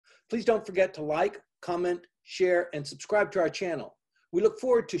Please don't forget to like, comment, share, and subscribe to our channel. We look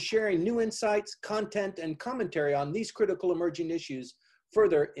forward to sharing new insights, content, and commentary on these critical emerging issues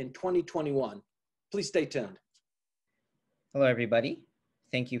further in 2021. Please stay tuned. Hello, everybody.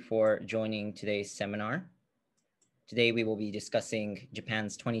 Thank you for joining today's seminar. Today, we will be discussing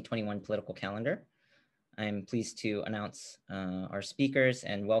Japan's 2021 political calendar. I'm pleased to announce our speakers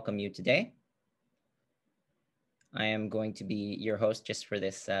and welcome you today. I am going to be your host just for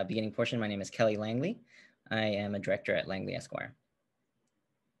this beginning portion. My name is Kelly Langley. I am a director at Langley Esquire.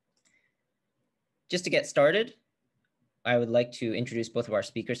 Just to get started, I would like to introduce both of our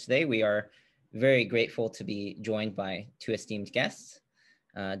speakers today. We are very grateful to be joined by two esteemed guests.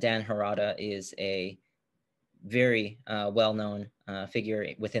 Dan Harada is a very well-known figure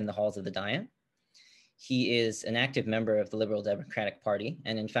within the halls of the Diet. He is an active member of the Liberal Democratic Party,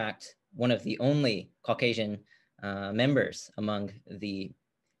 and in fact, one of the only Caucasian members among the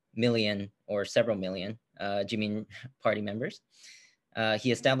million or several million Jimin Party members.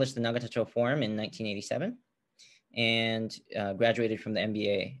 He established the Nagatacho Forum in 1987 and graduated from the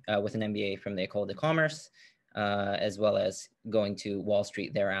MBA with an MBA from the École de Commerce, as well as going to Wall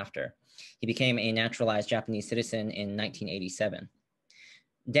Street thereafter. He became a naturalized Japanese citizen in 1987.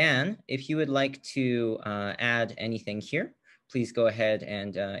 Dan, if you would like to add anything here, please go ahead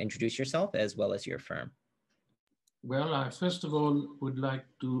and introduce yourself as well as your firm. Well, I first of all would like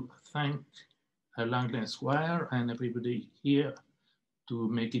to thank Langley Esquire and everybody here to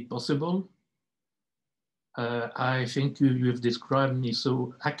make it possible. I think you've described me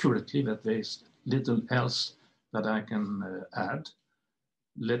so accurately that there's little else that I can add.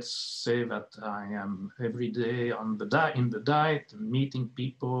 Let's say that I am every day in the Diet and meeting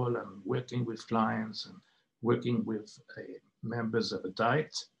people and working with clients and working with members of the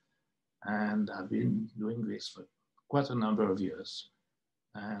Diet. And I've been doing this for quite a number of years.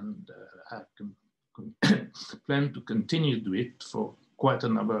 And I plan to continue to do it for quite a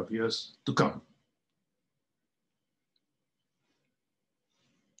number of years to come.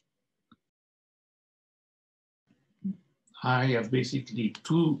 I have basically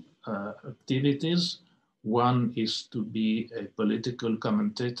two activities. One is to be a political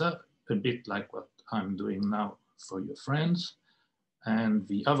commentator, a bit like what I'm doing now for your friends. And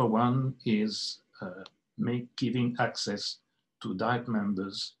the other one is giving access to Diet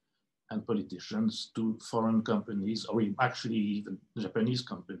members and politicians to foreign companies, or actually even Japanese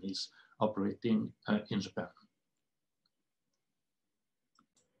companies operating in Japan.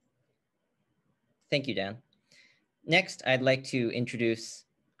 Thank you, Dan. Next, I'd like to introduce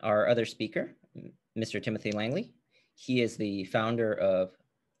our other speaker, Mr. Timothy Langley. He is the founder of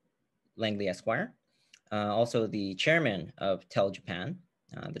Langley Esquire, also the chairman of TEL Japan,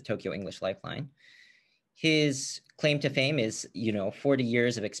 the Tokyo English Lifeline. His claim to fame is, 40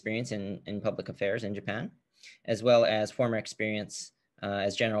 years of experience in public affairs in Japan, as well as former experience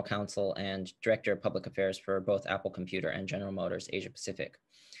as general counsel and director of public affairs for both Apple Computer and General Motors Asia Pacific.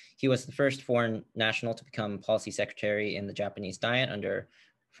 He was the first foreign national to become policy secretary in the Japanese Diet under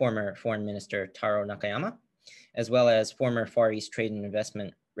former Foreign Minister Taro Nakayama, as well as former Far East Trade and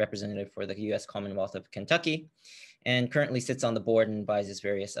Investment representative for the U.S. Commonwealth of Kentucky, and currently sits on the board and advises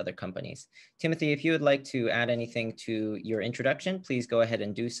various other companies. Timothy, if you would like to add anything to your introduction, please go ahead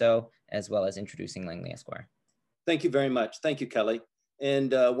and do so, as well as introducing Langley Esquire. Thank you very much. Thank you, Kelly.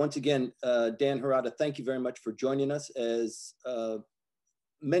 And once again, Dan Harada, thank you very much for joining us. As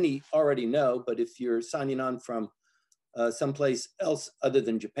many already know, but if you're signing on from someplace else other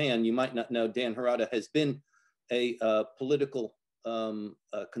than Japan, you might not know Dan Harada has been a political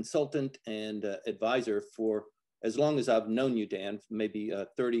consultant and advisor for as long as I've known you, Dan, maybe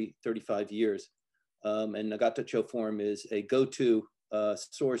 30, 35 years. And Nagatacho Forum is a go-to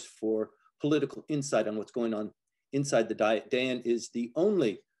source for political insight on what's going on inside the Diet. Dan is the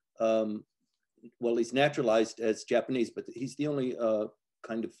only, well, he's naturalized as Japanese, but he's the only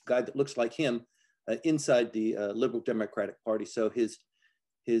kind of guy that looks like him inside the Liberal Democratic Party. So his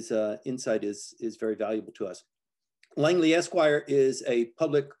insight is very valuable to us. Langley Esquire is a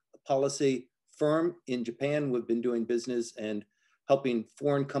public policy firm in Japan. We've been doing business and helping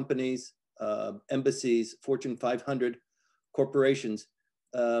foreign companies, embassies, Fortune 500 corporations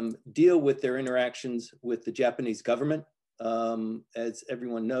deal with their interactions with the Japanese government. As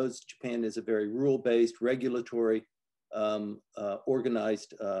everyone knows, Japan is a very rule-based, regulatory,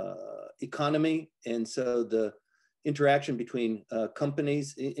 organized economy. And so the interaction between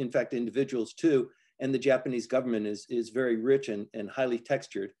companies, in fact, individuals too, and the Japanese government is very rich and highly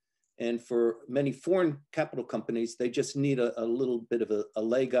textured. And for many foreign capital companies, they just need a little bit of a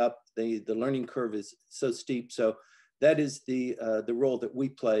leg up. The learning curve is so steep. So that is the role that we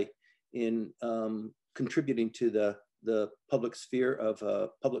play in contributing to the public sphere of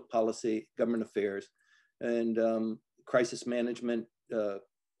public policy, government affairs, and crisis management,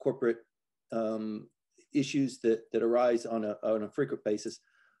 corporate issues that arise on a frequent basis,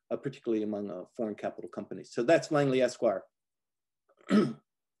 particularly among foreign capital companies. So that's Langley Esquire.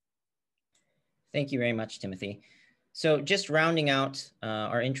 Thank you very much, Timothy. So just rounding out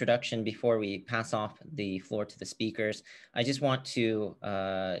our introduction before we pass off the floor to the speakers, I just want to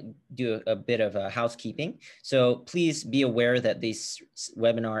do a bit of housekeeping. So please be aware that this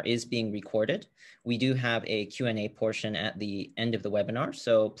webinar is being recorded. We do have a Q&A portion at the end of the webinar,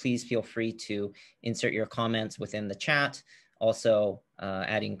 so please feel free to insert your comments within the chat, also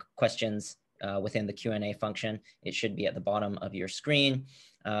adding questions within the Q&A function. It should be at the bottom of your screen.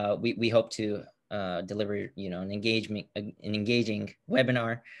 We hope to deliver, an engaging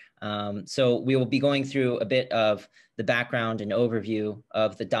webinar. So we will be going through a bit of the background and overview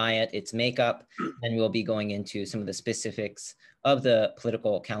of the diet, its makeup, and we'll be going into some of the specifics of the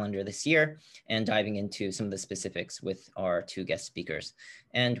political calendar this year and diving into some of the specifics with our two guest speakers.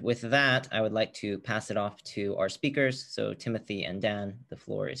 And with that, I would like to pass it off to our speakers. So Timothy and Dan, the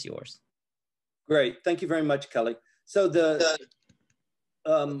floor is yours. Great, thank you very much, Kelly. So the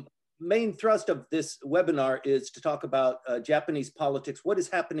main thrust of this webinar is to talk about Japanese politics, what is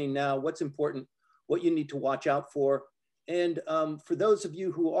happening now, what's important, what you need to watch out for. And for those of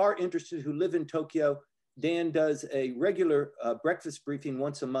you who are interested, who live in Tokyo, Dan does a regular breakfast briefing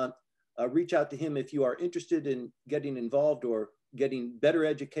once a month. Reach out to him if you are interested in getting involved or getting better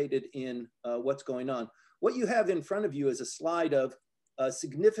educated in what's going on. What you have in front of you is a slide of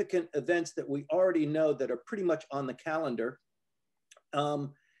significant events that we already know that are pretty much on the calendar.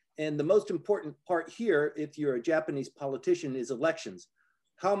 And the most important part here, if you're a Japanese politician, is elections.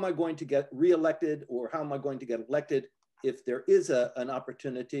 How am I going to get reelected, or how am I going to get elected if there is an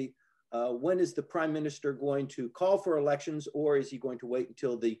opportunity? When is the prime minister going to call for elections, or is he going to wait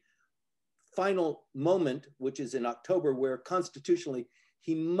until the final moment, which is in October, where constitutionally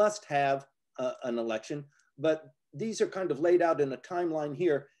he must have an election? But these are kind of laid out in a timeline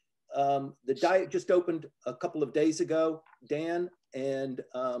here. The diet just opened a couple of days ago, Dan, and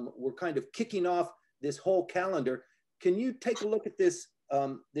we're kind of kicking off this whole calendar. Can you take a look at this,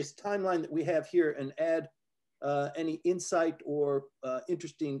 this timeline that we have here and add any insight or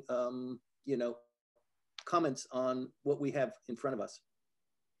interesting, comments on what we have in front of us?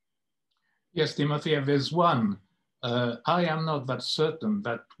 Yes, Timothy, there's one. I am not that certain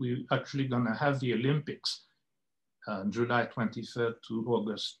that we're actually going to have the Olympics July 23rd to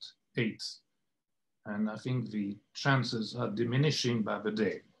August 8th. And I think the chances are diminishing by the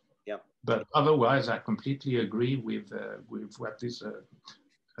day. Yeah. But otherwise, I completely agree with what is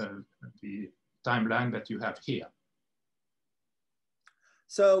the timeline that you have here.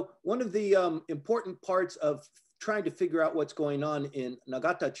 So one of the important parts of trying to figure out what's going on in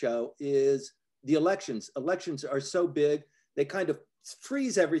Nagatacho is the elections. Elections are so big, they kind of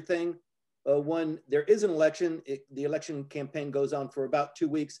freeze everything. When there is an election, the election campaign goes on for about 2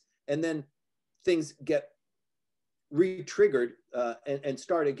 weeks, and then things get re-triggered and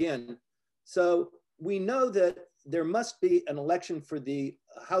start again. So we know that there must be an election for the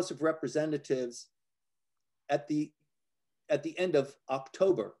House of Representatives at the end of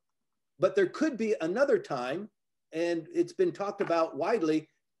October. But there could be another time, and it's been talked about widely,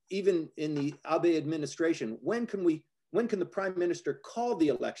 even in the Abe administration. When can the prime minister call the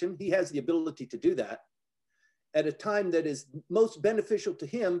election? He has the ability to do that at a time that is most beneficial to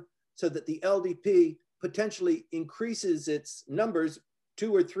him, so that the LDP potentially increases its numbers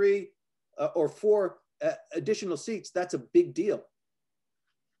 2 or 3 or 4 additional seats. That's a big deal.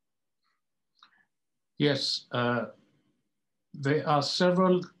 Yes, there are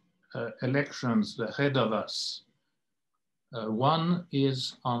several elections ahead of us. One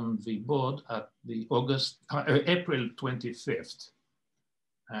is on the board at the April 25th.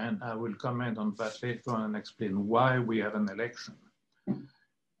 And I will comment on that later on and explain why we have an election.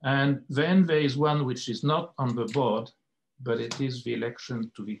 And then there is one which is not on the board, but it is the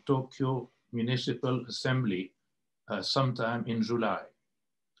election to the Tokyo Municipal Assembly sometime in July.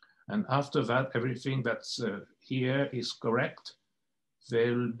 And after that, everything that's here is correct.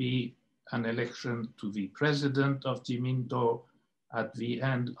 There will be an election to the president of Jiminto at the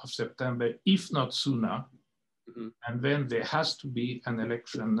end of September, if not sooner. Mm-hmm. And then there has to be an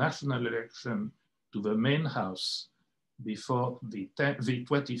election, national election, to the main house before the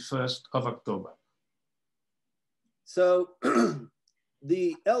 21st of October. So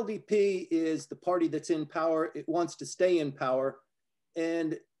the LDP is the party that's in power. It wants to stay in power.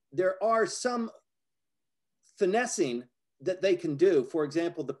 And there are some finessing that they can do. For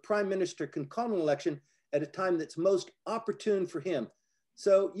example, the prime minister can call an election at a time that's most opportune for him.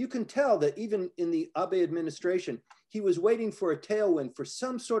 So you can tell that even in the Abe administration, he was waiting for a tailwind, for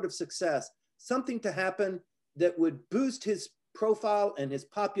some sort of success, something to happen that would boost his profile and his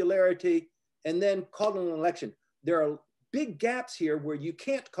popularity, and then call an election. There are big gaps here where you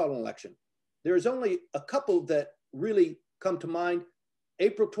can't call an election. There's only a couple that really come to mind.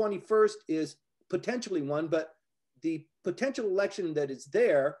 April 21st is potentially one, but the potential election that is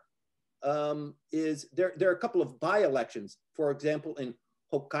there is there are a couple of by-elections. For example, in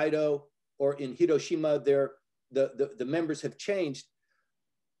Hokkaido or in Hiroshima, the members have changed.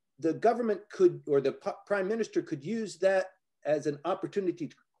 The government could, or the prime minister could use that as an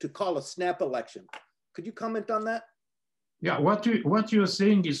opportunity to call a snap election. Could you comment on that? Yeah, what you're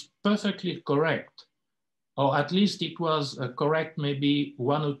saying is perfectly correct, or at least it was correct maybe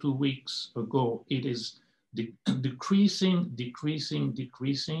 1 or 2 weeks ago. It is decreasing.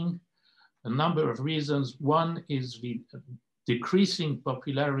 A number of reasons. One is the decreasing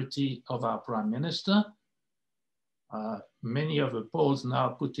popularity of our prime minister. Many of the polls now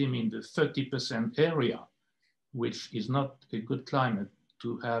put him in the 30% area, which is not a good climate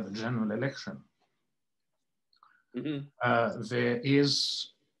to have a general election. Mm-hmm. There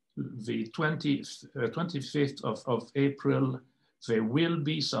is the 25th of April, there will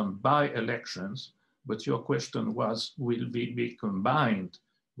be some by-elections, but your question was, will they be combined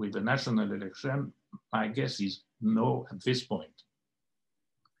with the national election? My guess is no at this point.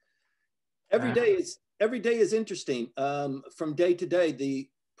 Every day is interesting. From day to day, the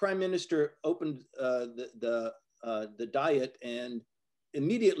prime minister opened the diet, and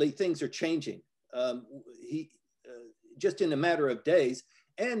immediately things are changing. Just in a matter of days.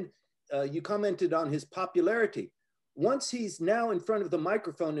 And you commented on his popularity. Once he's now in front of the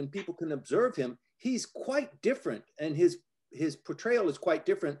microphone and people can observe him, he's quite different, and his portrayal is quite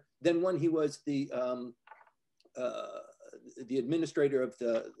different than when he was the administrator of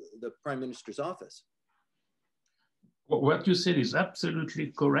the prime minister's office. What you said is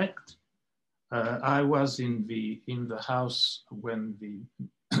absolutely correct. I was in the House when the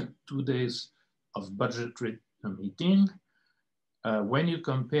 2 days of budgetary meeting. When you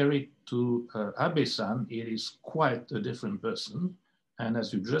compare it to Abe-san, it is quite a different person. And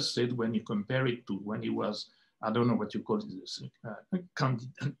as you just said, when you compare it to when he was, I don't know what you call it,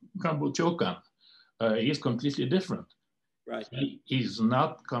 Kambochokan, he is completely different. Right. He is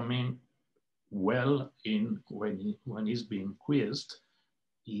not coming well in when he's being quizzed.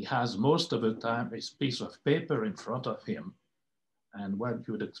 He has most of the time a piece of paper in front of him, and what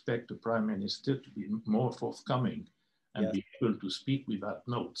you would expect a prime minister to be more forthcoming and be able to speak without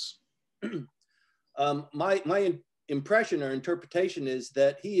notes. My impression or interpretation is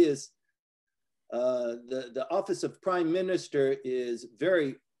that he is, the office of prime minister is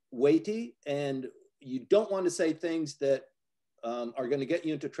very weighty, and you don't want to say things that are going to get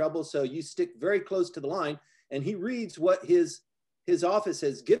you into trouble. So you stick very close to the line, and he reads what his office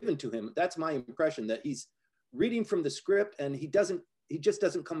has given to him. That's my impression, that he's reading from the script, and he just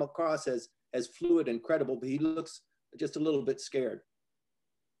doesn't come across as fluid and credible, but he looks just a little bit scared.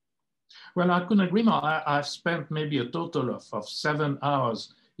 Well, I couldn't agree more. I've spent maybe a total of 7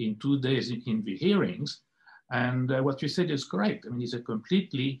 hours in 2 days in the hearings. And what you said is correct. I mean, he's a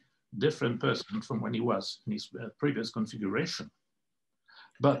completely different person from when he was in his previous configuration.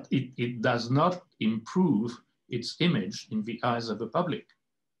 But it does not improve its image in the eyes of the public.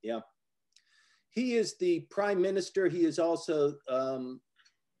 Yeah. He is the prime minister. He is also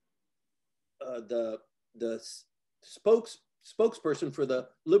the spokesperson for the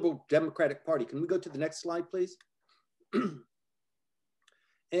Liberal Democratic Party. Can we go to the next slide, please?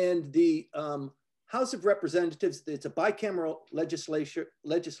 And the House of Representatives, it's a bicameral legislative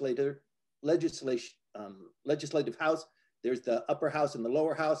house. There's the upper house and the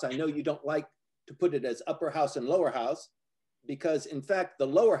lower house. I know you don't like to put it as upper house and lower house, because in fact, the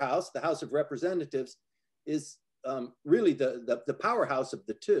lower house, the House of Representatives, is really the powerhouse of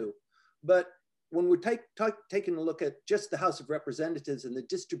the two. But when we're taking a look at just the House of Representatives and the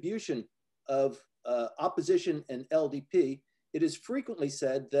distribution of opposition and LDP, it is frequently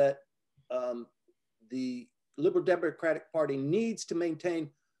said that the Liberal Democratic Party needs to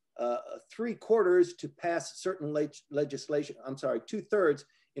maintain 3/4 to pass certain legislation, I'm sorry, 2/3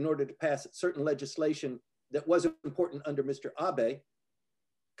 in order to pass certain legislation that was important under Mr. Abe.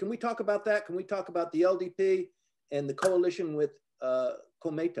 Can we talk about that? Can we talk about the LDP and the coalition with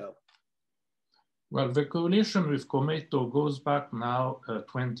Komeito? Well, the coalition with Komeito goes back now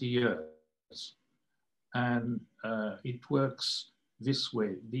 20 years. And it works this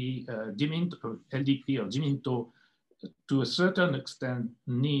way. The LDP or Jiminto to a certain extent,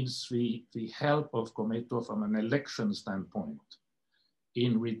 needs the help of Komeito from an election standpoint,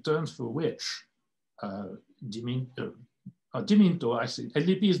 in return for which Diminto, I say,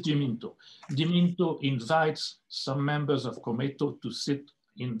 LDP is Diminto. Diminto invites some members of Komeito to sit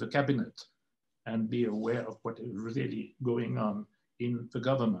in the cabinet and be aware of what is really going on in the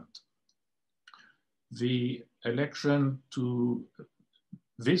government. The election to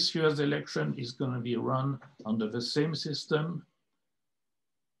this year's election is going to be run under the same system.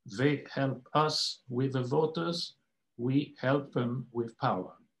 They help us with the voters, we help them with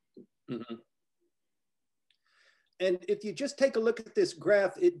power. Mm-hmm. And if you just take a look at this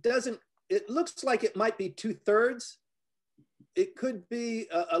graph, it looks like it might be 2/3. It could be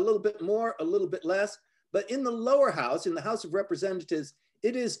a little bit more, a little bit less, but in the lower house, in the House of Representatives,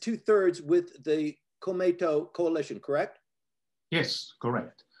 it is 2/3 with the Komeito coalition, correct? Yes,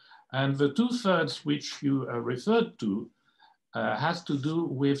 correct. And the 2/3 which you referred to has to do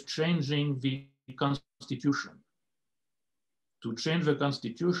with changing the constitution. To change the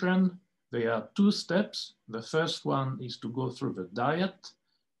constitution, there are 2 steps. The first one is to go through the Diet,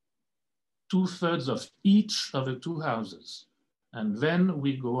 2/3 of each of the 2 houses. And then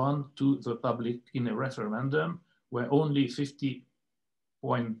we go on to the public in a referendum where only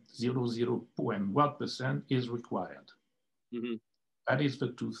 50.00.1% is required. Mm-hmm. That is the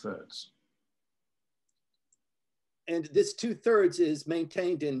 2/3. And this 2/3 is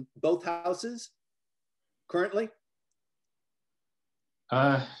maintained in both houses currently?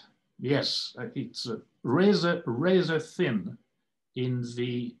 Yes, it's razor thin in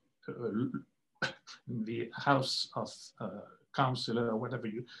the House of Councillor, or whatever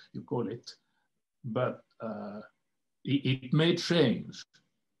you call it, but it may change.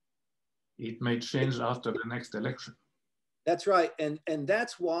 It may change after the next election. That's right, and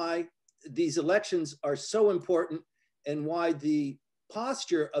that's why these elections are so important, and why the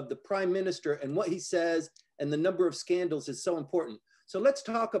posture of the Prime Minister and what he says and the number of scandals is so important. So let's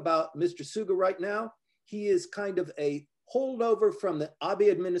talk about Mr. Suga right now. He is kind of a holdover from the Abe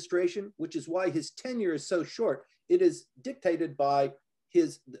administration, which is why his tenure is so short. It is dictated by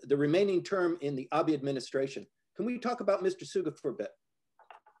the remaining term in the Abe administration. Can we talk about Mr. Suga for a bit?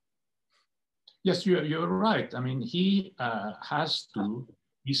 Yes, you're right. I mean, he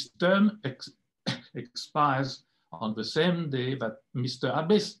his term expires on the same day that Mr.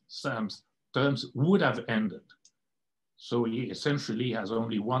 Abe's terms would have ended. So he essentially has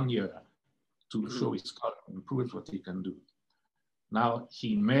only 1 year to show his color and prove what he can do. Now,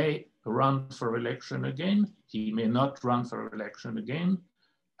 he may run for election again. He may not run for election again.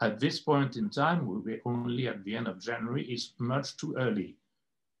 At this point in time, we're only at the end of January. It's much too early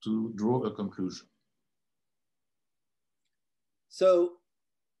to draw a conclusion. So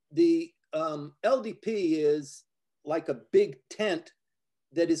the LDP is like a big tent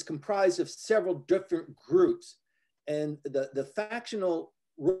that is comprised of several different groups. And the factional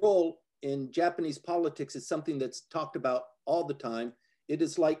role in Japanese politics is something that's talked about all the time. It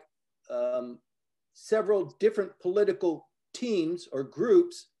is like several different political teams or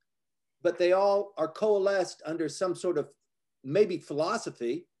groups, but they all are coalesced under some sort of maybe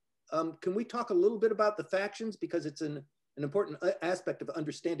philosophy. Can we talk a little bit about the factions? Because it's an important aspect of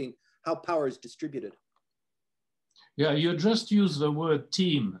understanding how power is distributed. Yeah, you just use the word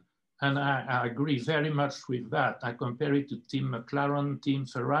team, and I agree very much with that. I compare it to Team McLaren, Team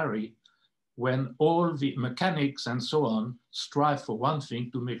Ferrari, when all the mechanics and so on strive for one thing,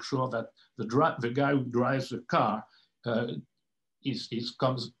 to make sure that the guy who drives the car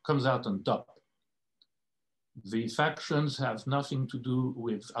comes out on top. The factions have nothing to do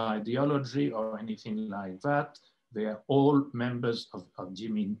with ideology or anything like that. They are all members of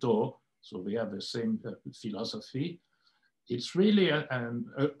Jiminto, so they have the same philosophy. It's really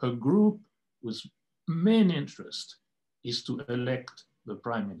a group whose main interest is to elect the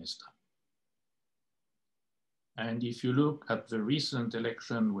Prime Minister. And if you look at the recent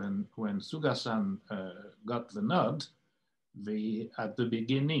election when Suga-san got the nod, at the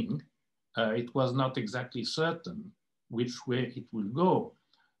beginning, it was not exactly certain which way it will go.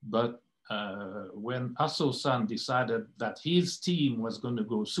 But when Aso-san decided that his team was going to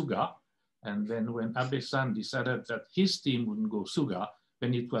go Suga, and then when Abe-san decided that his team wouldn't go Suga,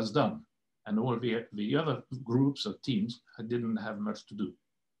 then it was done. And all the other groups or teams didn't have much to do.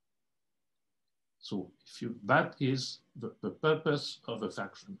 So that is the purpose of a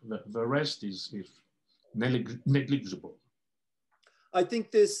faction. The rest is negligible. I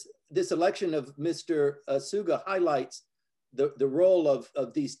think this election of Mr. Suga highlights the role of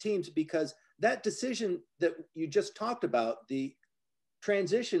these teams, because that decision that you just talked about, the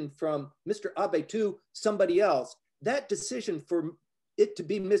transition from Mr. Abe to somebody else, that decision for it to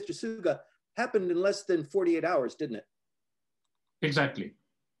be Mr. Suga happened in less than 48 hours, didn't it? Exactly.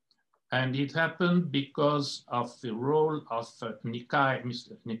 And it happened because of the role of Mr.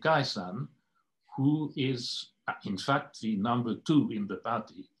 Nikai-san, who is, in fact, the number 2 in the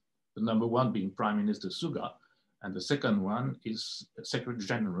party, the number 1 being Prime Minister Suga, and the second one is Secretary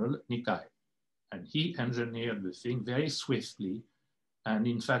General Nikai. And he engineered the thing very swiftly, and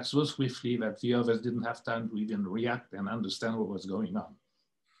in fact, so swiftly that the others didn't have time to even react and understand what was going on.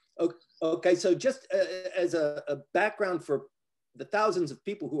 Okay, so just as a background for the thousands of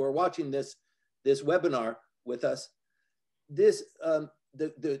people who are watching this webinar with us,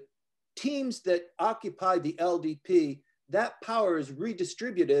 the teams that occupy the LDP, that power is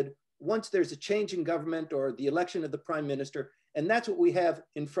redistributed once there's a change in government or the election of the prime minister, and that's what we have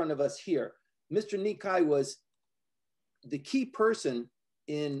in front of us here. Mr. Nikai was the key person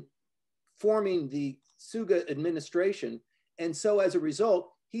in forming the Suga administration, and so as a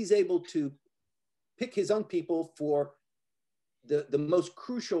result, he's able to pick his own people for the most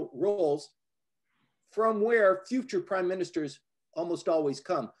crucial roles from where future prime ministers almost always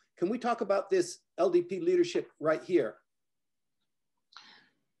come. Can we talk about this LDP leadership right here?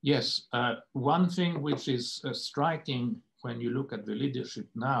 Yes, one thing which is striking when you look at the leadership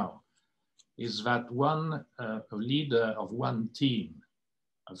now is that a leader of one team,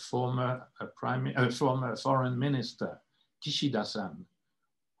 a former foreign minister, Kishida-san,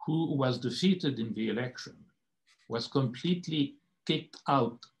 who was defeated in the election, was completely kicked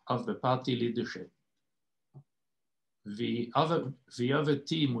out of the party leadership. The other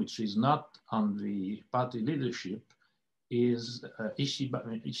team, which is not on the party leadership, is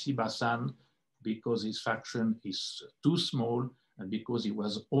Ishiba-san, because his faction is too small and because he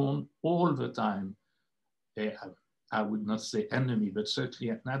was on all the time, I would not say enemy, but certainly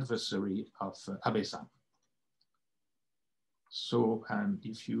an adversary of Abe-san. So, and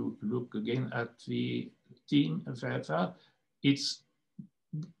if you look again at the team, it's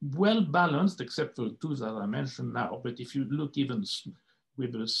well balanced, except for 2 that I mentioned now. But if you look even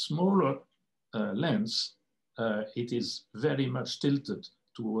with a smaller lens, it is very much tilted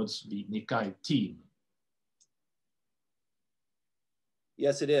towards the Nikai team.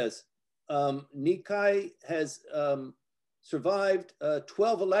 Yes, it is. Nikai has survived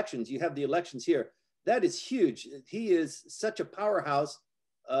 12 elections. You have the elections here. That is huge. He is such a powerhouse.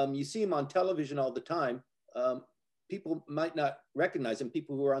 You see him on television all the time. People might not recognize him.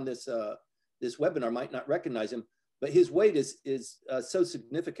 People who are on this webinar might not recognize him, but his weight is so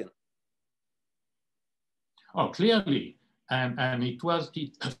significant. Oh, clearly. And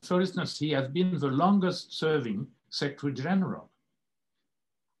for instance, he has been the longest serving Secretary General,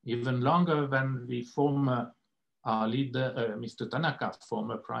 even longer than the former leader, Mr. Tanaka,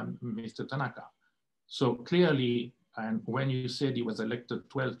 former Prime Minister Tanaka. So clearly, and when you said he was elected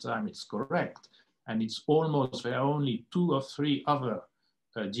 12 times, it's correct. And it's almost, there are only 2 or 3 other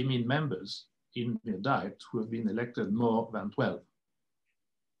Jimin members in the Diet who have been elected more than 12.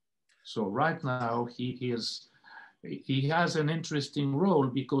 So right now he has an interesting role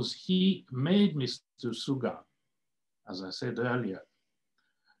because he made Mr. Suga, as I said earlier.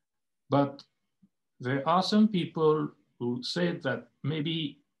 But there are some people who said that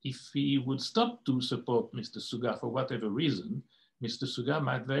maybe if he would stop to support Mr. Suga for whatever reason, Mr. Suga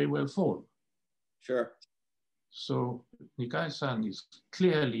might very well fall. Sure. So Nikai-san is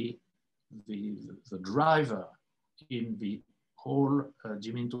clearly the driver in the whole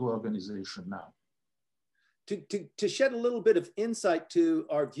Jiminto organization now. To shed a little bit of insight to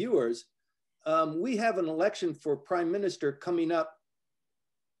our viewers, we have an election for prime minister coming up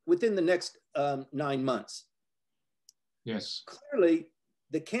within the next 9 months. Yes. Clearly,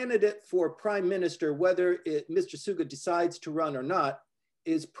 the candidate for prime minister, whether Mr. Suga decides to run or not,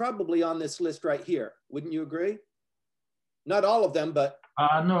 is probably on this list right here. Wouldn't you agree? Not all of them, but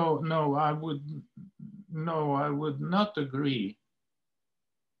no, I would not agree.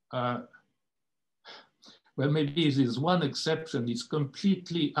 Well, maybe there's one exception. It's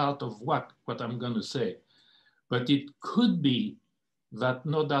completely out of what I'm going to say, but it could be that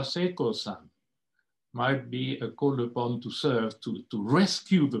Noda Seiko-san might be called upon to serve to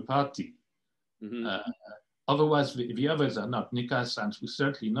rescue the party. Mm-hmm. Otherwise, the others are not. Nikai-san will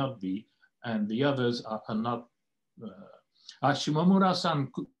certainly not be, and the others are not. Shimomura-san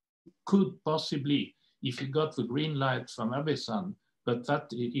could possibly, if he got the green light from Abe-san, but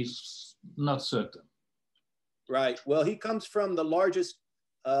that is not certain. Right. Well, he comes from the largest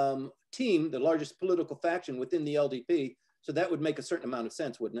team, the largest political faction within the LDP, so that would make a certain amount of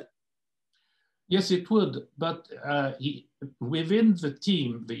sense, wouldn't it? Yes, it would, but within the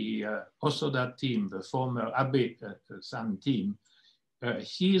team, the Osoda team, the former Abe-san team,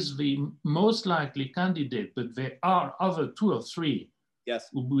 he is the most likely candidate, but there are other 2 or 3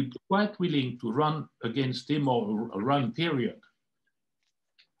 who would be quite willing to run against him or run, period.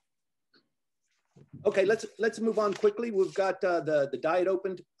 Okay, let's move on quickly. We've got the diet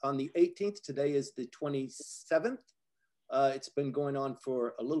opened on the 18th. Today is the 27th. It's been going on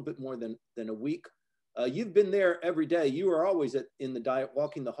for a little bit more than a week. You've been there every day. You are always in the diet,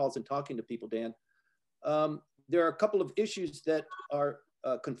 walking the halls and talking to people, Dan. There are a couple of issues that are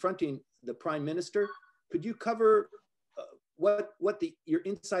confronting the Prime Minister. Could you cover what your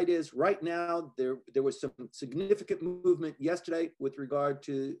insight is right now? There was some significant movement yesterday with regard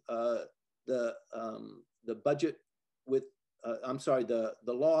to the budget with, the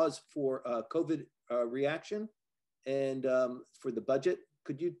laws for COVID reaction and for the budget.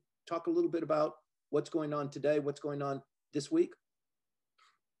 Could you talk a little bit about what's going on today, what's going on this week?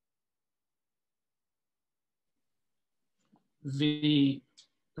 The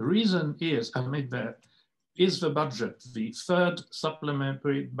reason is, is the budget, the 3rd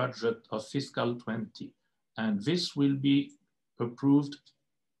supplementary budget of fiscal 20, and this will be approved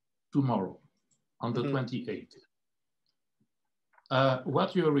tomorrow on the 28th.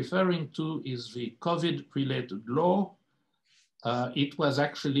 What you're referring to is the COVID-related law. It was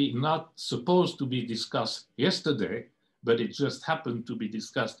actually not supposed to be discussed yesterday, but it just happened to be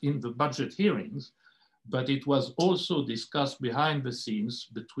discussed in the budget hearings. But it was also discussed behind the scenes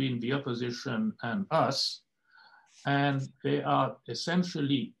between the opposition and us. And there are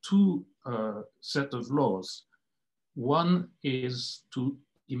essentially 2 sets of laws. One is to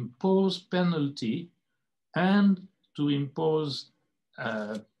impose penalty and to impose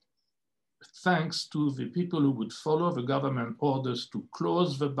thanks to the people who would follow the government orders to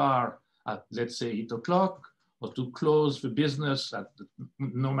close the bar at, let's say, 8 o'clock, or to close the business at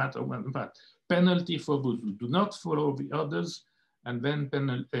no matter when, but penalty for those who do not follow the orders, and then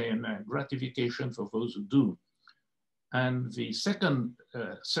penalty and gratification for those who do. And the second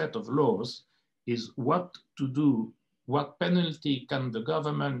set of laws is what to do, what penalty can the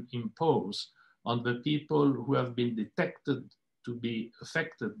government impose on the people who have been detected to be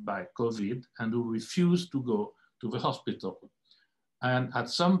affected by COVID and who refuse to go to the hospital. And at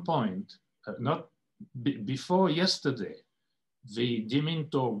some point, before yesterday, the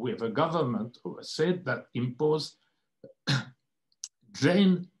Deminto with the government said that imposed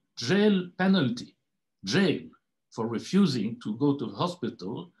jail penalty, jail for refusing to go to the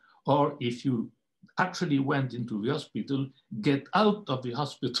hospital, or if you actually went into the hospital, get out of the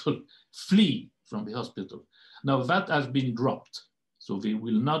hospital, flee from the hospital. Now that has been dropped. So they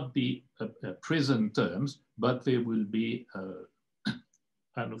will not be prison terms, but they will be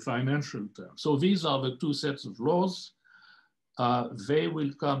financial terms. So these are the 2 sets of laws. They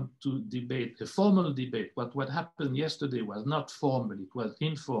will come to debate, a formal debate, but what happened yesterday was not formal, it was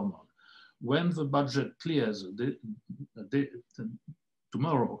informal. When the budget clears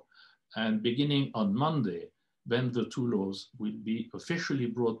tomorrow and beginning on Monday, then the 2 laws will be officially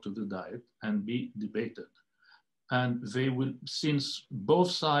brought to the Diet and be debated. And they will, since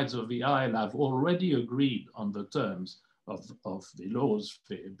both sides of the aisle have already agreed on the terms of the laws,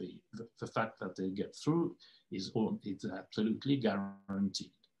 the fact that they get through it's absolutely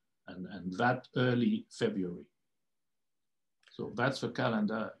guaranteed, and that early February. So that's the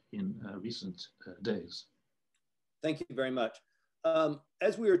calendar in recent days. Thank you very much.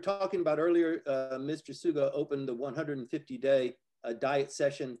 As we were talking about earlier, Mr. Suga opened the 150-day diet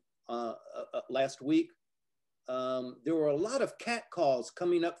session last week. There were a lot of cat calls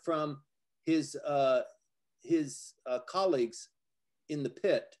coming up from his colleagues in the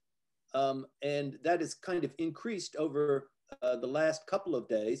pit. And that has kind of increased over the last couple of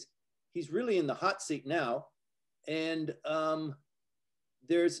days. He's really in the hot seat now. And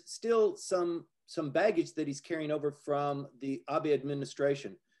there's still some baggage that he's carrying over from the Abe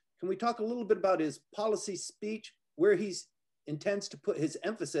administration. Can we talk a little bit about his policy speech, where he intends to put his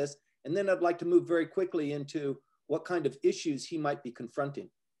emphasis? And then I'd like to move very quickly into what kind of issues he might be confronting.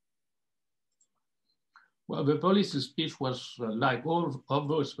 Well, the policy speech was like all of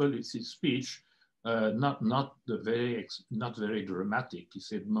those policy speech, not very dramatic. He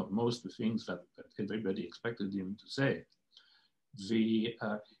said most of the things that everybody expected him to say. He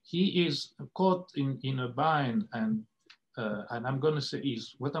is caught in a bind, and I'm going to say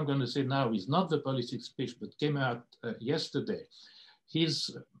what I'm going to say now is not the policy speech, but came out yesterday.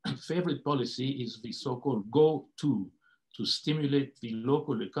 His favorite policy is the so-called go-to, to stimulate the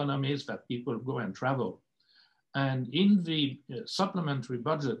local economies, that people go and travel. And in the supplementary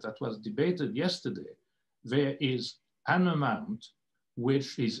budget that was debated yesterday, there is an amount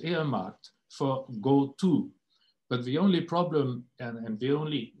which is earmarked for Go2. But the only problem and the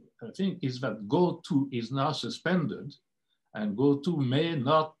only thing is that Go2 is now suspended, and Go2 may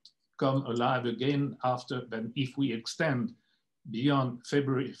not come alive again after, then if we extend beyond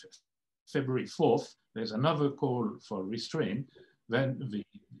February 4th, there's another call for restraint, then the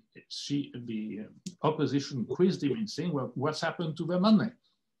opposition quizzed him in saying, well, what's happened to the money?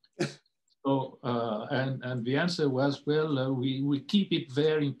 So, and the answer was, well, we keep it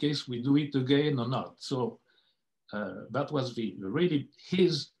there in case we do it again or not. So that was really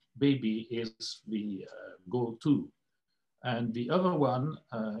his baby is the Go2. And the other one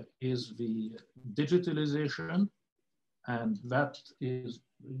is the digitalization. And that is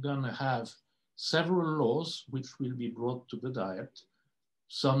gonna have several laws which will be brought to the Diet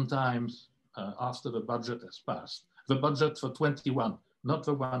sometimes after the budget has passed. The budget for 21, not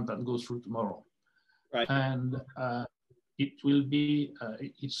the one that goes through tomorrow. Right. And it will be,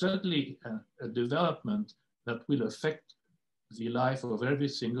 it's certainly a development that will affect the life of every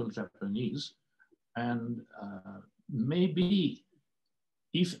single Japanese. And maybe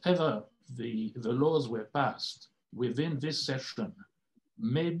if ever the laws were passed within this session,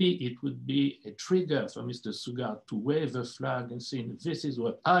 maybe it would be a trigger for Mr. Suga to wave a flag and say, this is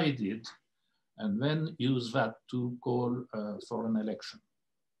what I did, and then use that to call for an election.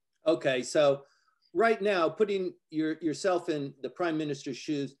 Okay, so right now, putting yourself in the Prime Minister's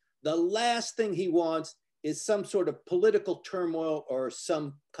shoes, the last thing he wants is some sort of political turmoil or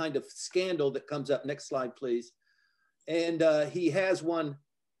some kind of scandal that comes up. Next slide, please. And he has one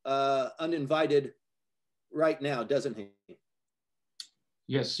uninvited right now, doesn't he?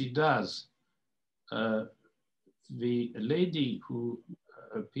 Yes, he does. The lady who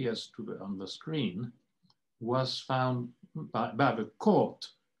appears on the screen was found by the court,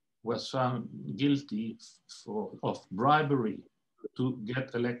 was found guilty of bribery to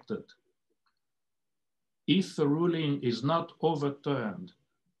get elected. If the ruling is not overturned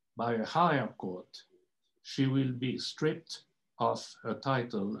by a higher court, she will be stripped of her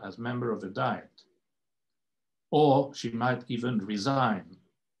title as member of the Diet, or she might even resign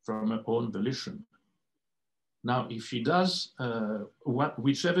from her own volition. Now, if she does,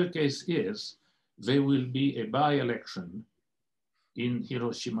 whichever case is, there will be a by-election in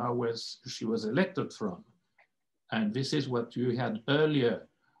Hiroshima where she was elected from. And this is what you had earlier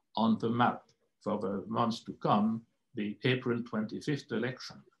on the map for the months to come, the April 25th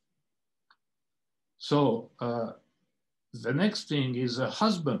election. So the next thing is a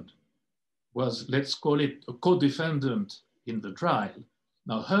husband was, let's call it a co-defendant in the trial.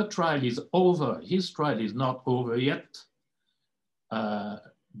 Now her trial is over, his trial is not over yet,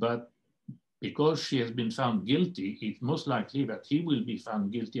 but because she has been found guilty, it's most likely that he will be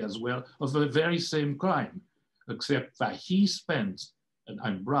found guilty as well of the very same crime, except that he spent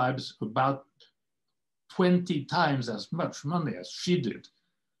and bribes about 20 times as much money as she did.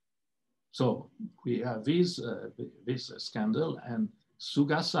 So we have this scandal, and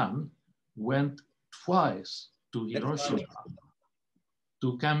Suga-san went twice to Hiroshima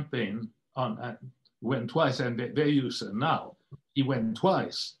to campaign on, went twice, and there you say now, he went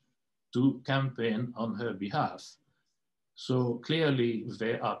twice to campaign on her behalf. So clearly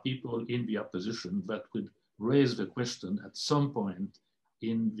there are people in the opposition that could raise the question at some point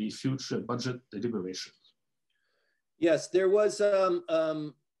in the future budget deliberations. Yes, there was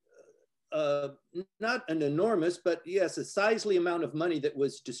not an enormous, but yes, a sizely amount of money that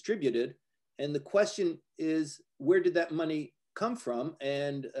was distributed. And the question is, where did that money come from?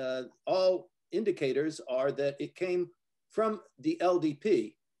 And all indicators are that it came from the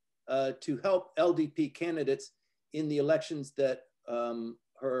LDP to help LDP candidates in the elections that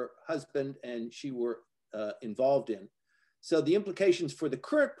her husband and she were involved in. So the implications for the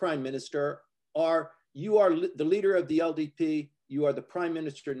current prime minister are, you are the leader of the LDP, you are the prime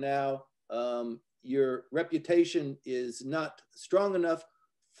minister now, your reputation is not strong enough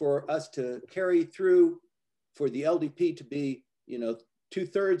for us to carry through for the LDP to be,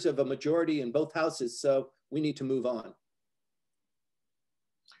 2/3 of a majority in both houses. So we need to move on.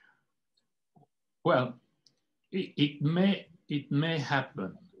 Well, it may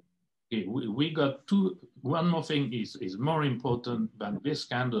happen. Okay, we got one more thing is more important than this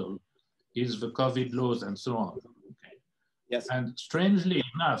scandal is the COVID laws and so on. Okay. Yes. And strangely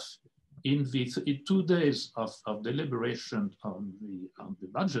enough, in the 2 days of deliberation on the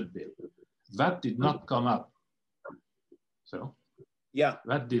budget bill, that did not come up. So yeah,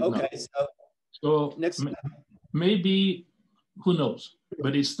 that did okay, not. So next, maybe who knows?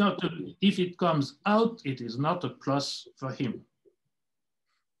 But it's not, if it comes out, it is not a plus for him.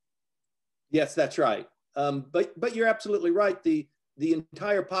 Yes, that's right. But you're absolutely right. The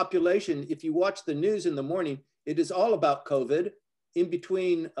entire population, if you watch the news in the morning, it is all about COVID. In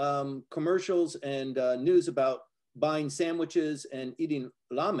between commercials and news about buying sandwiches and eating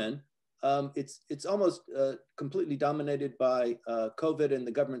ramen, it's almost completely dominated by COVID and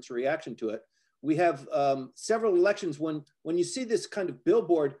the government's reaction to it. We have several elections. When you see this kind of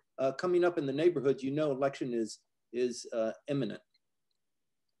billboard coming up in the neighborhoods, you know election is imminent.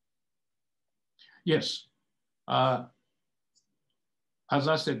 Yes. As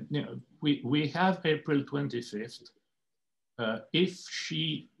I said, you know, we have April 25th. If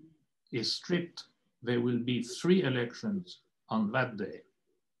she is stripped, there will be 3 elections on that day.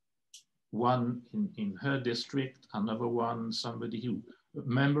 One in her district, another one, a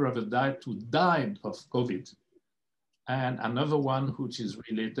member of a diet who died of COVID, and another one which is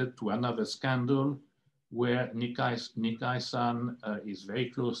related to another scandal where Nikai-san is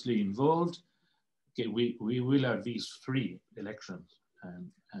very closely involved. Okay, we will have these 3 elections,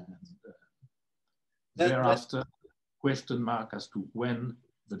 and thereafter, question mark as to when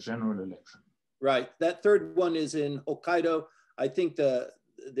the general election. Right, that third one is in Hokkaido. I think the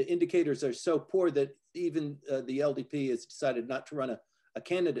indicators are so poor that even the LDP has decided not to run a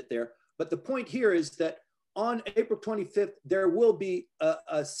candidate there. But the point here is that on April 25th, there will be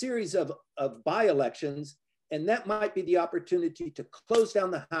a series of by-elections, and that might be the opportunity to close down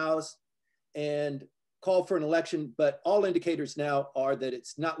the House and call for an election. But all indicators now are that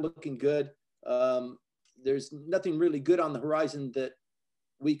it's not looking good. There's nothing really good on the horizon that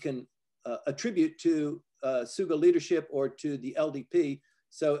we can attribute to Suga leadership or to the LDP.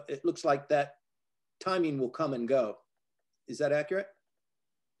 So it looks like that timing will come and go. Is that accurate?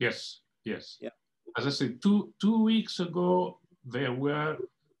 Yes, yes. Yeah. As I said, two weeks ago, there were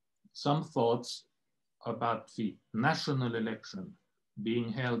some thoughts about the national election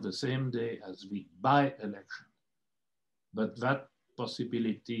being held the same day as the by-election. But that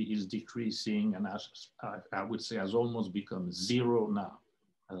possibility is decreasing, and I would say has almost become zero now,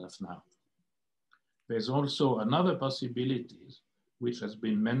 as of now. There's also another possibility, which has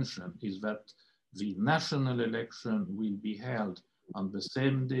been mentioned, is that the national election will be held on the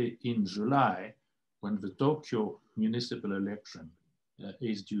same day in July when the Tokyo municipal election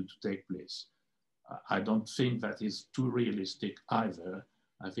is due to take place. I don't think that is too realistic either.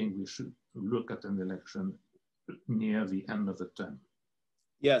 I think we should look at an election near the end of the term.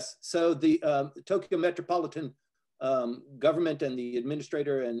 Yes, so the Tokyo Metropolitan government and the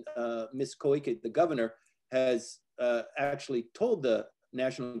administrator and Ms. Koike, the governor, has actually told the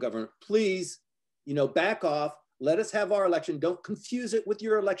national government, please, back off, let us have our election, don't confuse it with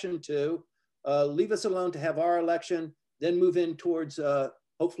your election too, leave us alone to have our election, then move in towards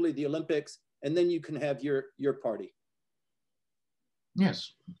hopefully the Olympics, and then you can have your party.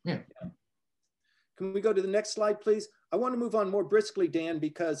 Yes, yeah. Can we go to the next slide, please? I want to move on more briskly, Dan,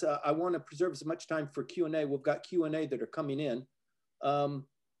 because I want to preserve as much time for Q&A. We've got Q&A that are coming in.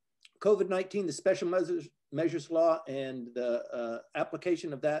 COVID-19, the special measures law and the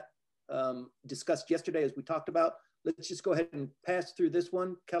application of that discussed yesterday as we talked about. Let's just go ahead and pass through this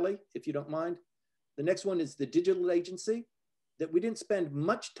one, Kelly, if you don't mind. The next one is the digital agency that we didn't spend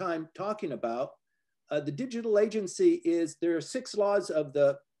much time talking about. The digital agency is, there are 6 laws of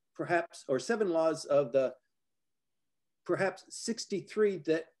the perhaps, or 7 laws of the perhaps 63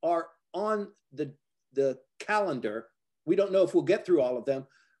 that are on the calendar. We don't know if we'll get through all of them,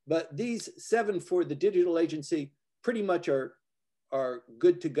 but these 7 for the digital agency pretty much are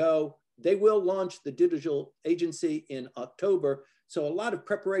good to go. They will launch the digital agency in October. So a lot of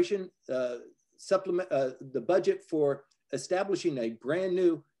preparation, the budget for establishing a brand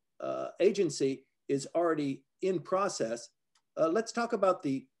new agency is already in process. Let's talk about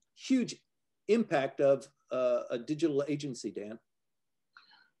the huge impact of a digital agency, Dan.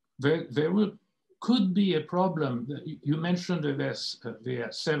 There could be a problem. You mentioned that there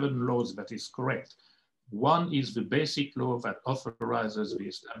are 7 laws, that is correct. One is the basic law that authorizes the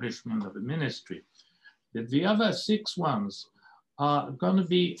establishment of a ministry. But the other 6 ones are going to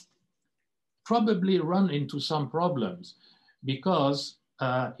be probably run into some problems because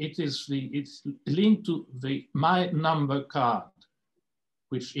it's linked to the My Number card,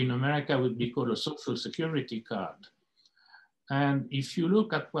 which in America would be called a social security card. And if you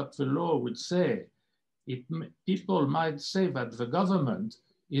look at what the law would say, people might say that the government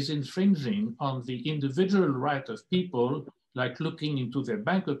is infringing on the individual right of people, like looking into their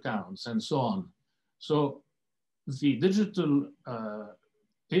bank accounts and so on. So the digital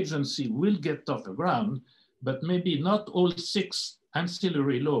agency will get off the ground, but maybe not all 6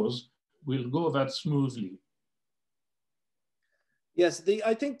 ancillary laws will go that smoothly. Yes,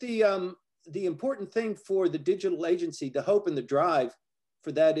 I think the important thing for the digital agency, the hope and the drive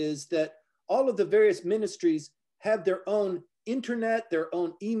for that is that all of the various ministries have their own internet, their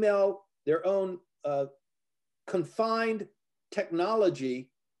own email, their own confined technology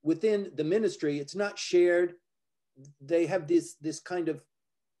within the ministry. It's not shared. They have this kind of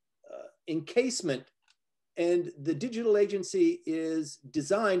encasement, and the digital agency is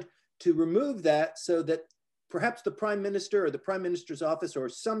designed to remove that so that perhaps the prime minister or the prime minister's office or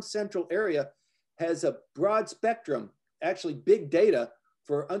some central area has a broad spectrum, actually big data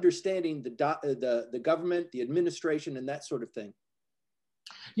for understanding the government, the administration, and that sort of thing.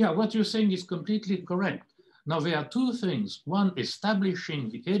 Yeah, what you're saying is completely correct. Now, there are 2 things. One, establishing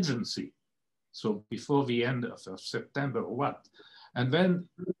the agency. So before the end of September or what? And then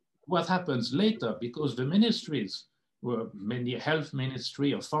what happens later, because the ministries, many health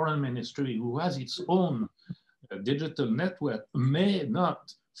ministry or foreign ministry who has its own digital network may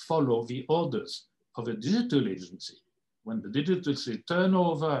not follow the orders of a digital agency. When the digital say, turn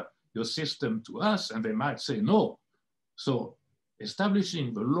over your system to us, and they might say no. So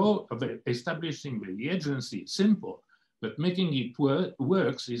establishing the law, establishing the agency is simple, but making it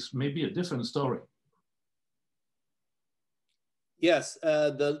works is maybe a different story. Yes,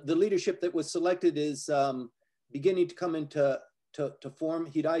 the leadership that was selected is beginning to come into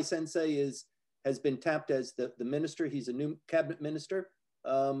form. Hirai Sensei has been tapped as the minister. He's a new cabinet minister.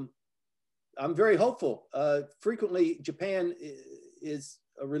 I'm very hopeful. Frequently, Japan is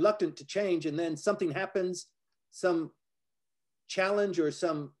reluctant to change, and then something happens, some challenge or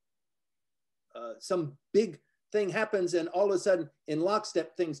some big thing happens, and all of a sudden, in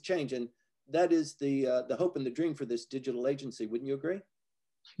lockstep, things change. And that is the hope and the dream for this digital agency. Wouldn't you agree?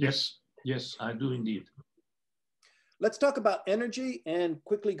 Yes, yes, I do indeed. Let's talk about energy and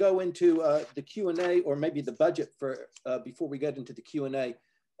quickly go into the Q&A, or maybe the budget for before we get into the Q&A.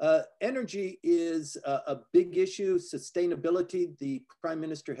 Energy is a big issue. Sustainability, the Prime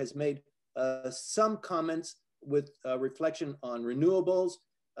Minister has made some comments with reflection on renewables.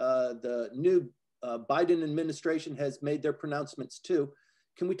 The new Biden administration has made their pronouncements too.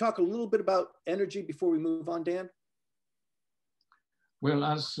 Can we talk a little bit about energy before we move on, Dan? Well,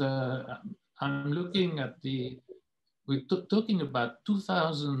 as I'm looking at we're talking about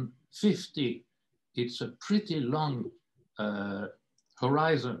 2050. It's a pretty long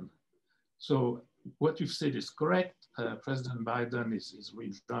horizon. So what you've said is correct. President Biden is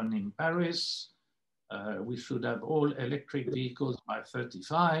rejoining Paris. We should have all electric vehicles by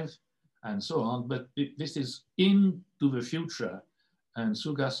 35 and so on. But this is into the future. And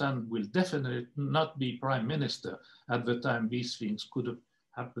Suga-san will definitely not be prime minister at the time these things could have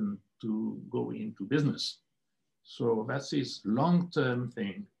happened to go into business. So that's his long-term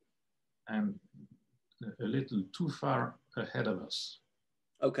thing and a little too far ahead of us.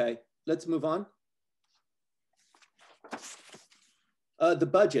 Okay, let's move on. The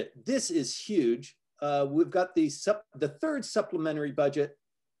budget, this is huge. We've got the third supplementary budget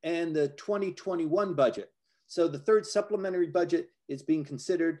and the 2021 budget. So the third supplementary budget is being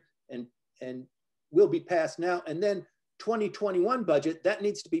considered and will be passed now. And then 2021 budget, that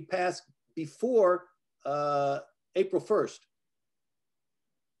needs to be passed before April 1st.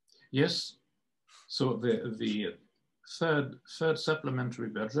 Yes. So the third supplementary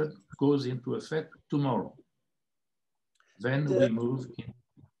budget goes into effect tomorrow. Then we move in.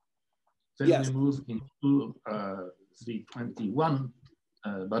 Then yes. We move into the 21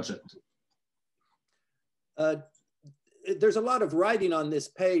 budget. There's a lot of writing on this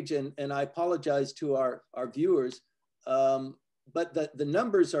page, and I apologize to our viewers, but the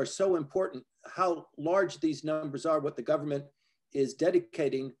numbers are so important, how large these numbers are, what the government is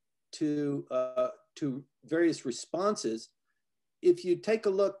dedicating to various responses. If you take a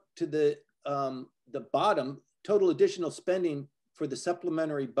look to the bottom, total additional spending for the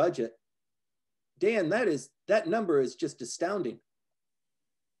supplementary budget, Dan, that number is just astounding.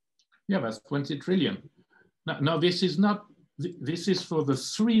 Yeah, that's 20 trillion. Now this is not, this is for the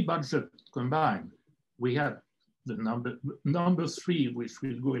 3 budgets combined. We had the number 3, which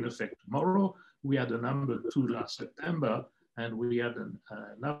will go in effect tomorrow. We had a number 2 last September, and we had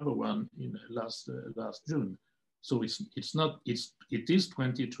another one in last June. So it is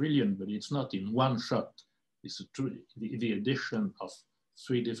 20 trillion, but it's not in one shot. It's the addition of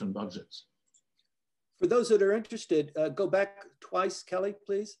 3 different budgets. For those that are interested, go back twice, Kelly,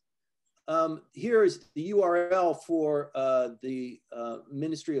 please. Here is the URL for the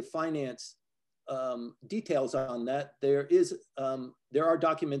Ministry of Finance details on that. There are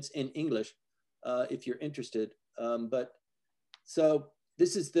documents in English. if you're interested. But so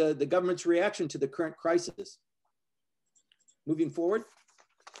this is the government's reaction to the current crisis. Moving forward.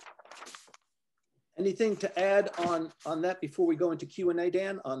 Anything to add on that before we go into Q&A,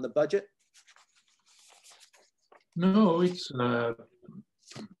 Dan, on the budget? No, it's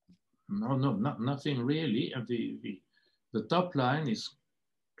nothing really. The top line is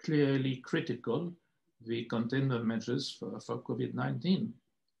clearly critical, the containment measures for COVID-19,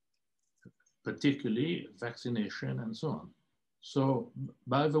 particularly vaccination and so on. So,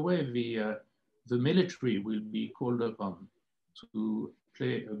 by the way, the military will be called upon to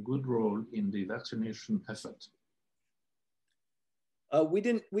play a good role in the vaccination effort. We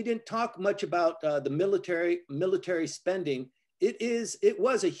didn't talk much about the military spending. It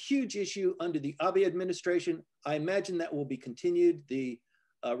was a huge issue under the Abe administration. I imagine that will be continued. The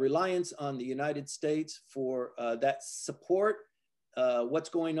reliance on the United States for that support. What's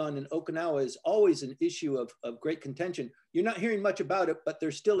going on in Okinawa is always an issue of great contention. You're not hearing much about it, but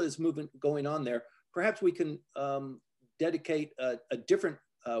there still is movement going on there. Perhaps we can dedicate a different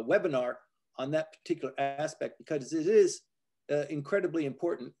webinar on that particular aspect, because it is incredibly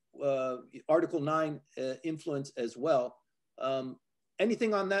important. Article 9 influence as well.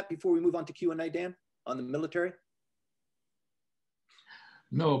 Anything on that before we move on to Q&A, Dan, on the military?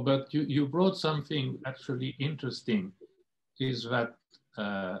 No, but you brought something actually interesting, is that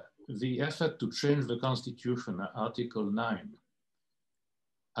the effort to change the Constitution, Article 9,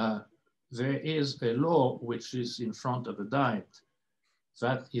 there is a law which is in front of the Diet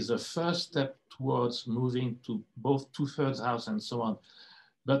that is a first step towards moving to both 2/3 House and so on.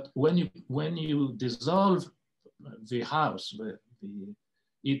 But when you dissolve the House,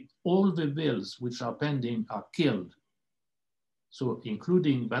 all the bills which are pending are killed. So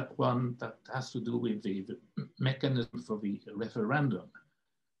including that one that has to do with the mechanism for the referendum.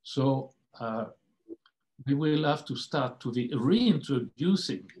 So we will have to start to be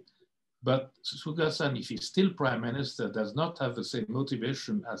reintroducing, but Suga-san, if he's still prime minister, does not have the same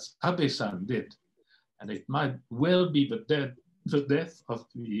motivation as Abe-san did. And it might well be the death of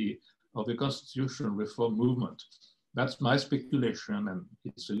the constitutional reform movement. That's my speculation, and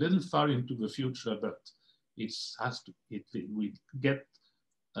it's a little far into the future, but it will get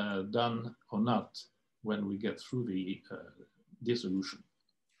done or not when we get through the dissolution.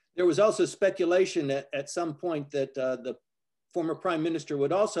 There was also speculation at some point that the former prime minister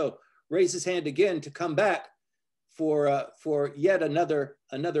would also raise his hand again to come back for yet another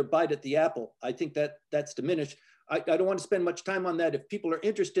bite at the apple. I think that's diminished. I don't want to spend much time on that. If people are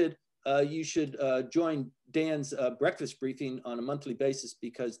interested, you should join Dan's breakfast briefing on a monthly basis,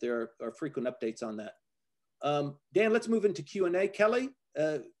 because there are frequent updates on that. Dan, let's move into Q&A. Kelly,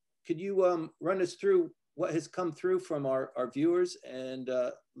 could you run us through what has come through from our viewers, and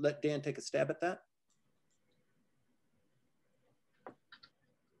let Dan take a stab at that?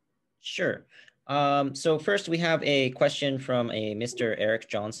 Sure. So first we have a question from a Mr. Eric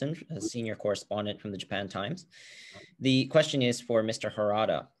Johnson, a senior correspondent from the Japan Times. The question is for Mr.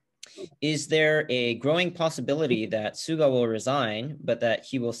 Harada. Is there a growing possibility that Suga will resign, but that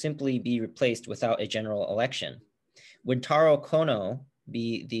he will simply be replaced without a general election? Would Taro Kono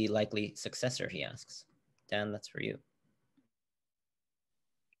be the likely successor, he asks. Dan, that's for you.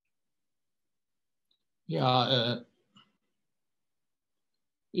 Yeah,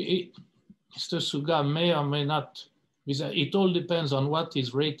 Mr. Suga may or may not, it all depends on what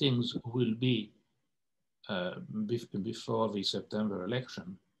his ratings will be before the September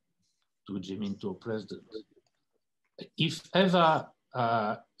election to Jiminto president. If ever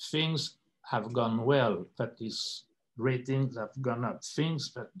things have gone well, that is, ratings have gone up,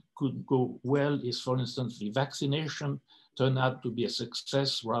 things that could go well is, for instance, the vaccination turned out to be a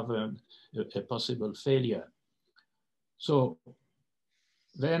success rather than a possible failure. So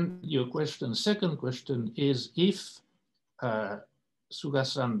then your question, second question is, if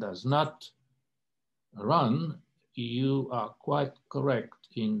Suga-san does not run, you are quite correct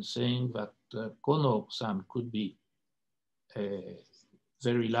in saying that Kono-san could be a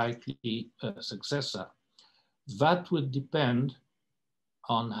very likely successor. That would depend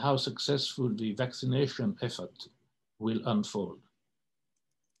on how successful the vaccination effort will unfold.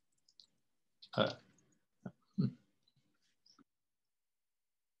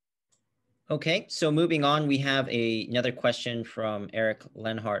 Okay, so moving on, we have another question from Eric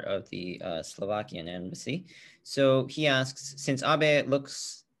Lenhart of the Slovakian embassy. So he asks, since Abe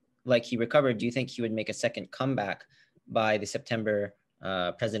looks like he recovered, do you think he would make a second comeback by the September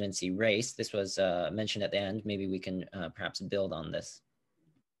presidency race? This was mentioned at the end. Maybe we can perhaps build on this.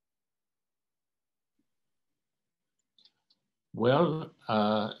 Well,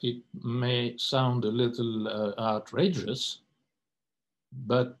 it may sound a little outrageous,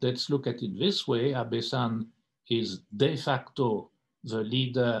 but let's look at it this way. Abe-san is de facto the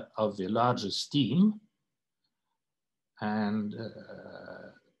leader of the largest team, and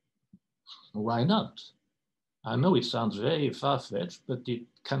why not? I know it sounds very far-fetched, but it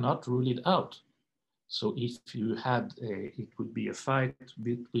cannot rule it out. So if you had it would be a fight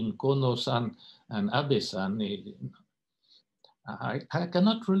between Kono-san and Abe-san, I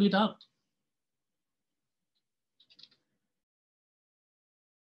cannot rule it out.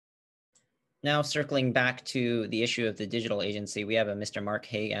 Now, circling back to the issue of the digital agency, we have a Mr. Mark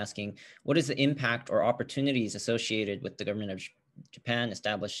Haig asking, what is the impact or opportunities associated with the government of Japan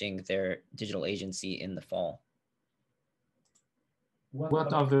establishing their digital agency in the fall?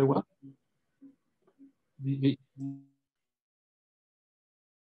 What are the what?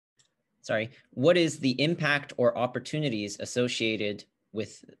 Sorry, what is the impact or opportunities associated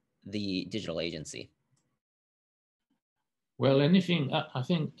with the digital agency? Well, anything, I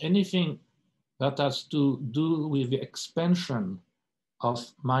think anything that has to do with the expansion of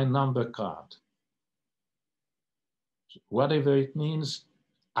my number card. Whatever it means,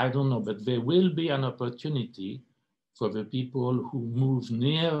 I don't know, but there will be an opportunity for the people who move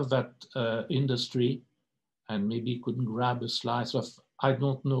near that industry and maybe couldn't grab a slice of, I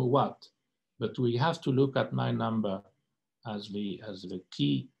don't know what, but we have to look at my number as the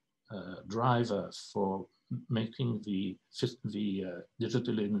key driver for making the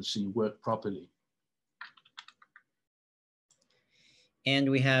digital agency work properly. And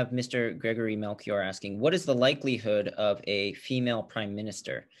we have Mr. Gregory Melchior asking, what is the likelihood of a female prime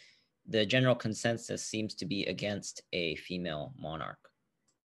minister? The general consensus seems to be against a female monarch.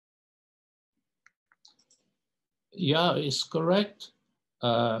 Yeah, it's correct.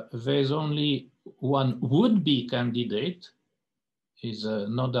 There's only one would-be candidate, is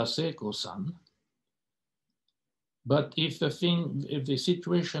Noda Seiko-san. But if the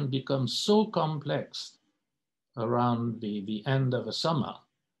situation becomes so complex around the end of the summer,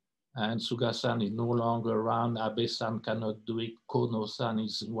 and Suga-san is no longer around, Abe-san cannot do it, Kono-san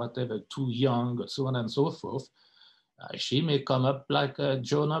is whatever, too young, so on and so forth, she may come up like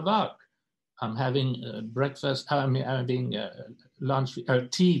Joan of Arc. I'm having breakfast, I'm having lunch,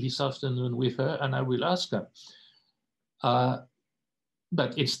 tea this afternoon with her, and I will ask her.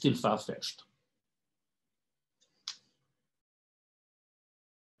 But it's still far-fetched.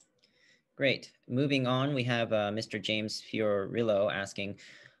 Great. Moving on, we have Mr. James Fiorillo asking,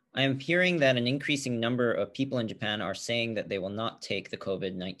 I am hearing that an increasing number of people in Japan are saying that they will not take the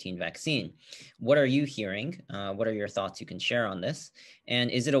COVID-19 vaccine. What are you hearing? What are your thoughts you can share on this?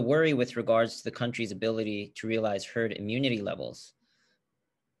 And is it a worry with regards to the country's ability to realize herd immunity levels?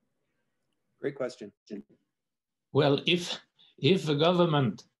 Great question. Well, if the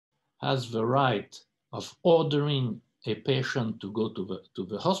government has the right of ordering a patient to go to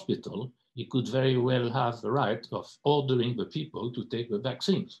the hospital, he could very well have the right of ordering the people to take the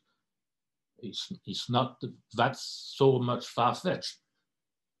vaccines. It's not that so much far-fetched.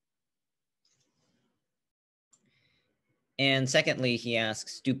 And secondly, he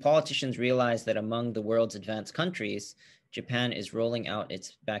asks, do politicians realize that among the world's advanced countries, Japan is rolling out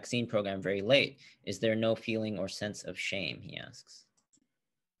its vaccine program very late? Is there no feeling or sense of shame, he asks?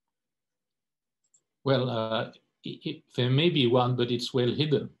 Well, there may be one, but it's well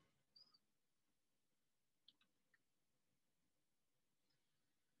hidden.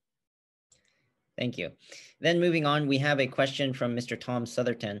 Thank you. Then moving on, we have a question from Mr. Tom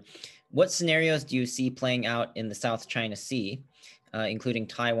Sotherton. What scenarios do you see playing out in the South China Sea, including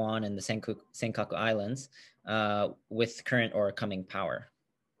Taiwan and the Senkaku Islands, with current or coming power?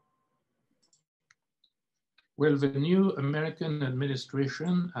 Well, the new American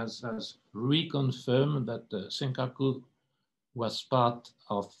administration has reconfirmed that Senkaku was part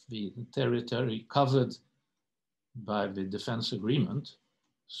of the territory covered by the defense agreement.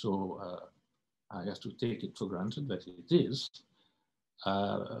 So I have to take it for granted that it is.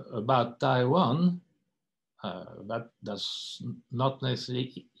 About Taiwan, that does not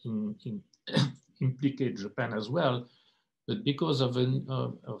necessarily implicate Japan as well, but because of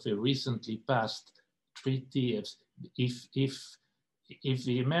a recently passed treaty, if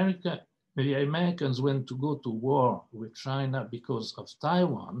the Americans went to go to war with China because of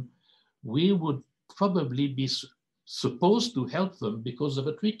Taiwan, we would probably be supposed to help them because of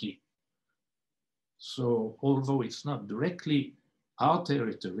a treaty. So although it's not directly our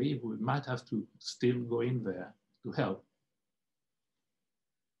territory, we might have to still go in there to help.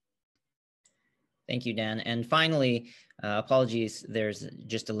 Thank you, Dan. And finally, apologies, there's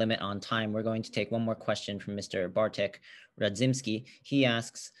just a limit on time. We're going to take one more question from Mr. Bartek Radzimski. He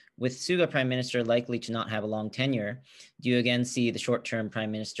asks, with Suga Prime Minister likely to not have a long tenure, do you again see the short-term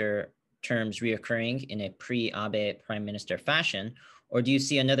Prime Minister terms reoccurring in a pre-Abe Prime Minister fashion, or do you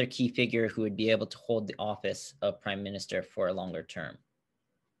see another key figure who would be able to hold the office of Prime Minister for a longer term?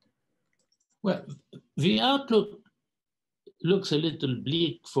 Well, the outlook looks a little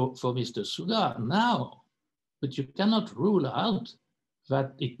bleak for Mr. Suga now, but you cannot rule out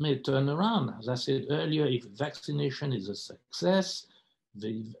that it may turn around. As I said earlier, if vaccination is a success,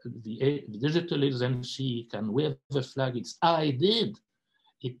 the digital agency can wave the flag, it's I did.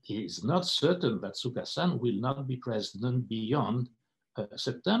 It is not certain that Suga-san will not be president beyond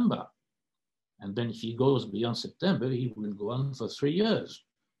September. And then if he goes beyond September, he will go on for 3 years,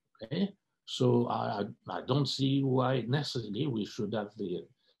 okay? So I don't see why necessarily we should have the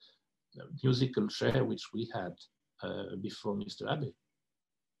musical chair which we had before Mr. Abe.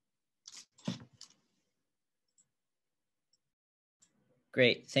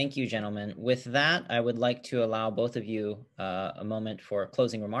 Great, thank you, gentlemen. With that, I would like to allow both of you a moment for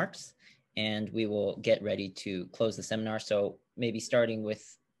closing remarks, and we will get ready to close the seminar. So maybe starting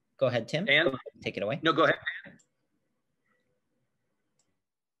with, go ahead, Tim. Dan? Take it away. No, go ahead.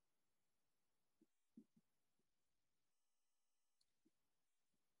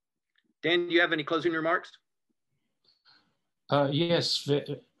 Dan, do you have any closing remarks? Yes,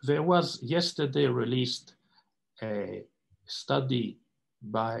 there was yesterday released a study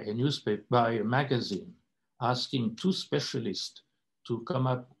by a newspaper, by a magazine, asking 2 specialists to come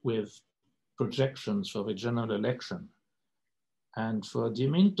up with projections for the general election. And for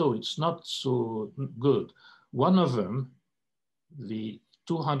Diminto, it's not so good. One of them, the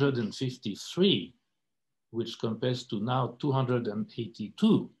 253, which compares to now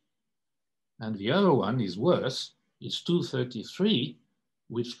 282. And the other one is worse, it's 233,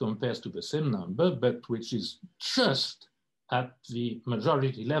 which compares to the same number, but which is just at the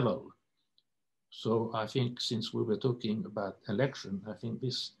majority level. So I think since we were talking about election, I think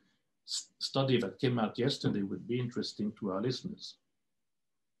this study that came out yesterday would be interesting to our listeners.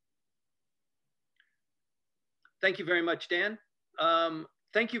 Thank you very much, Dan.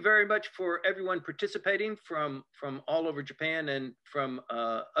 Thank you very much for everyone participating from all over Japan and from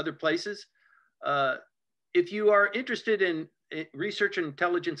other places. If you are interested in research and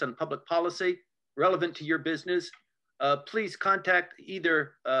intelligence on public policy relevant to your business, please contact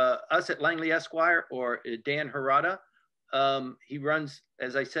either us at Langley Esquire or Dan Harada. He runs,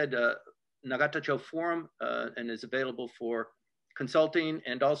 as I said, Nagatacho Forum and is available for consulting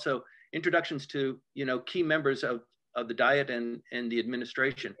and also introductions to key members of the Diet and the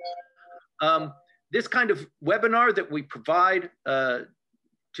administration. This kind of webinar that we provide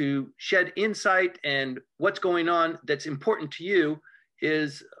to shed insight and what's going on that's important to you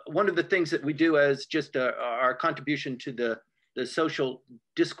is one of the things that we do as just our contribution to the social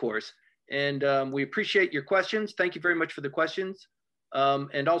discourse. And we appreciate your questions. Thank you very much for the questions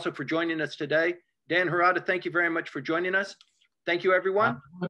and also for joining us today. Dan Harada, thank you very much for joining us. Thank you, everyone.